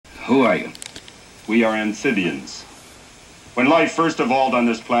Who are you? We are amphibians. When life first evolved on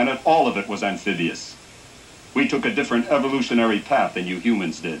this planet, all of it was amphibious. We took a different evolutionary path than you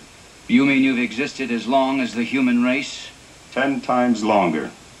humans did. You mean you've existed as long as the human race? 10 times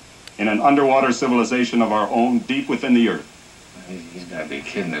longer. In an underwater civilization of our own, deep within the earth. He's got to be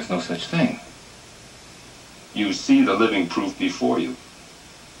kidding. There's no such thing. You see the living proof before you.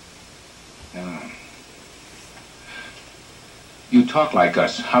 No. You talk like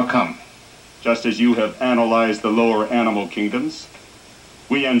us. How come? Just as you have analyzed the lower animal kingdoms,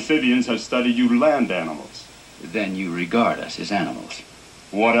 we amphibians have studied you land animals. Then you regard us as animals.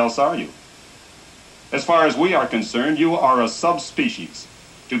 What else are you? As far as we are concerned, you are a subspecies,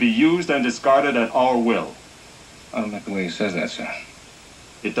 to be used and discarded at our will. I don't like the way he says that, sir.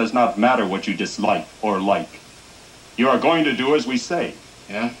 It does not matter what you dislike or like. You are going to do as we say.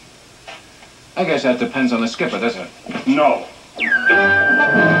 Yeah? I guess that depends on the skipper, doesn't it? No.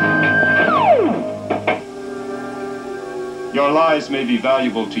 Your lives may be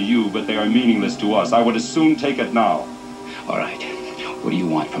valuable to you, but they are meaningless to us. I would as soon take it now. All right. What do you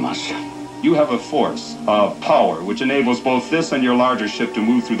want from us? You have a force, a power, which enables both this and your larger ship to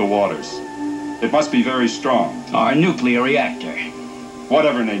move through the waters. It must be very strong. Our nuclear reactor.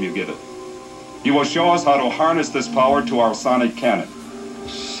 Whatever name you give it. You will show us how to harness this power to our sonic cannon.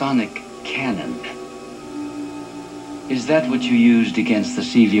 Sonic cannon? Is that what you used against the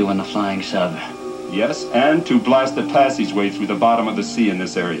Seaview and the flying sub? Yes, and to blast a passageway through the bottom of the sea in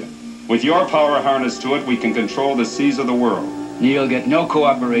this area. With your power harnessed to it, we can control the seas of the world. You'll get no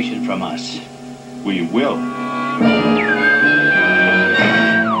cooperation from us. We will.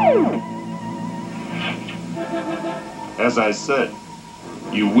 As I said,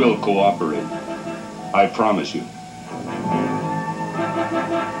 you will cooperate. I promise you.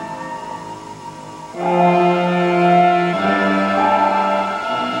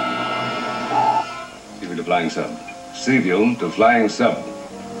 Seaview to flying sub. Seaview to flying sub.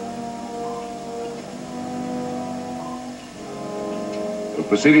 We're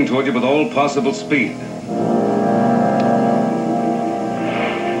proceeding toward you with all possible speed.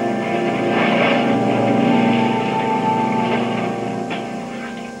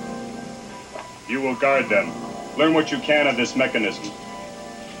 You will guard them. Learn what you can of this mechanism.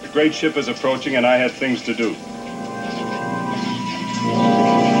 The great ship is approaching and I have things to do.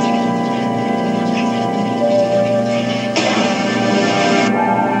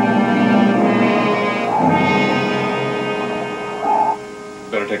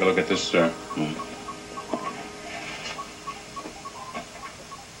 Better take a look at this, sir.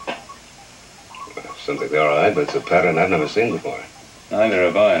 Something all right, but it's a pattern I've never seen before. Neither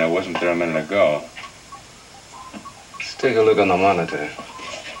have I, and I wasn't there a minute ago. Let's take a look on the monitor.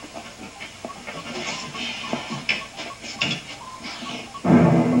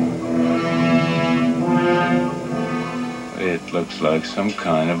 It looks like some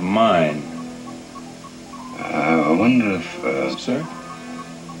kind of mine. I wonder if, Sir?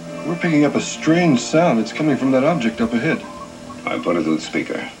 We're picking up a strange sound. It's coming from that object up ahead. I put it to the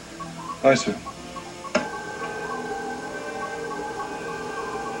speaker. Aye, sir.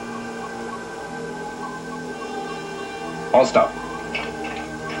 All stop.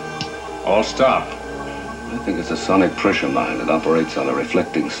 All stop. I think it's a sonic pressure mine that operates on a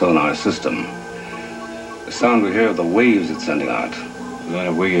reflecting sonar system. The sound we hear are the waves it's sending out. Then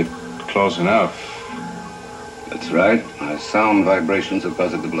if we get close enough. That's right. Our sound vibrations have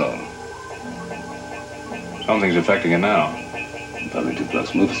caused it to blow. Something's affecting it now. Probably too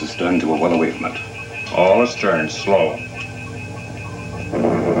close. Move us astern till we're well away from it. All astern, slow.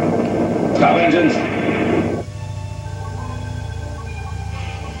 Stop engines!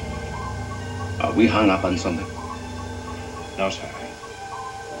 Are we hung up on something? No, sir.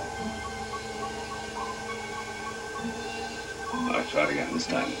 All right, try it again this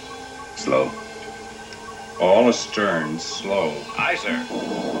time. Slow. All astern, slow. Aye, sir.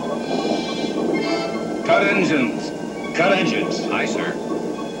 Cut engines. Cut engines. Aye, sir.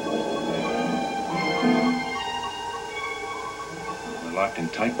 We're locked in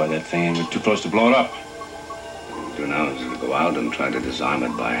tight by that thing, and we're too close to blow it up. What we do now is go out and try to disarm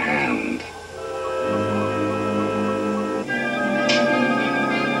it by hand.